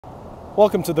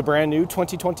Welcome to the brand new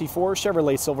 2024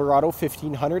 Chevrolet Silverado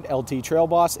 1500 LT Trail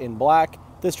Boss in black.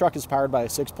 This truck is powered by a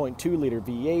 6.2-liter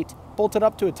V8, bolted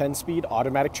up to a 10-speed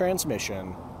automatic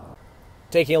transmission.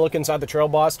 Taking a look inside the Trail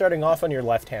Boss, starting off on your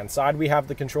left-hand side, we have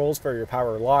the controls for your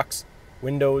power locks,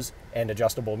 windows, and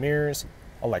adjustable mirrors,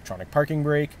 electronic parking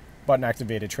brake,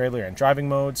 button-activated trailer and driving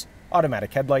modes,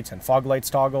 automatic headlights and fog lights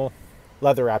toggle,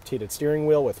 leather-wrapped heated steering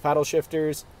wheel with paddle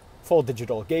shifters, full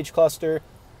digital gauge cluster,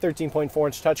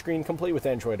 13.4-inch touchscreen complete with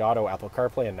Android Auto, Apple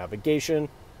CarPlay, and navigation,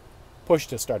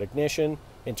 push-to-start ignition,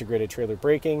 integrated trailer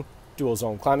braking,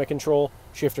 dual-zone climate control,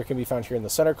 shifter can be found here in the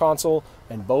center console,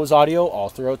 and Bose audio all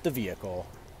throughout the vehicle.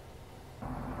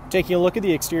 Taking a look at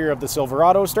the exterior of the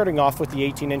Silverado, starting off with the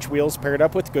 18-inch wheels paired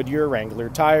up with Goodyear Wrangler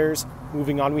tires.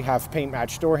 Moving on, we have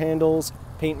paint-matched door handles,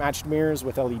 paint-matched mirrors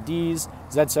with LEDs,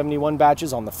 Z71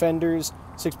 badges on the fenders,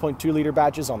 6.2-liter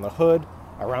badges on the hood.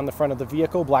 Around the front of the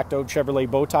vehicle, blacked-out Chevrolet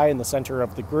bow tie in the center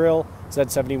of the grille,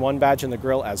 Z71 badge in the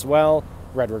grille as well,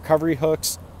 red recovery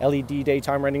hooks, LED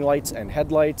daytime running lights and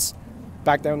headlights.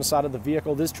 Back down the side of the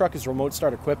vehicle, this truck is remote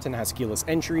start equipped and has keyless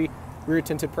entry, rear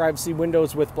tinted privacy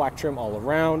windows with black trim all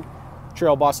around,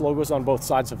 Trail Boss logos on both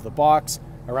sides of the box.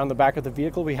 Around the back of the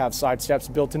vehicle, we have side steps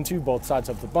built into both sides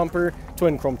of the bumper,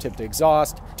 twin chrome tipped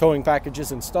exhaust, towing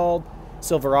packages installed.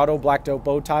 Silverado blacked out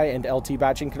bow tie and LT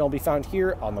badging can all be found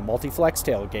here on the multiflex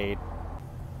tailgate.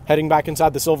 Heading back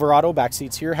inside the Silverado, back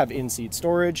seats here have in-seat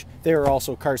storage. They are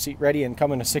also car seat ready and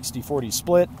come in a 60-40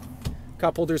 split.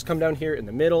 Cup holders come down here in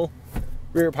the middle.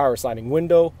 Rear power sliding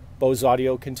window. Bose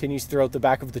audio continues throughout the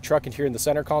back of the truck, and here in the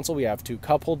center console we have 2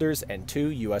 cup holders and 2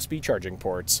 USB charging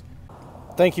ports.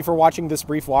 Thank you for watching this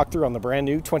brief walkthrough on the brand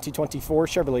new 2024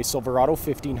 Chevrolet Silverado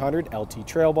 1500 LT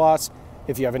Trail Boss.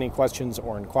 If you have any questions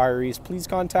or inquiries, please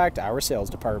contact our sales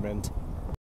department.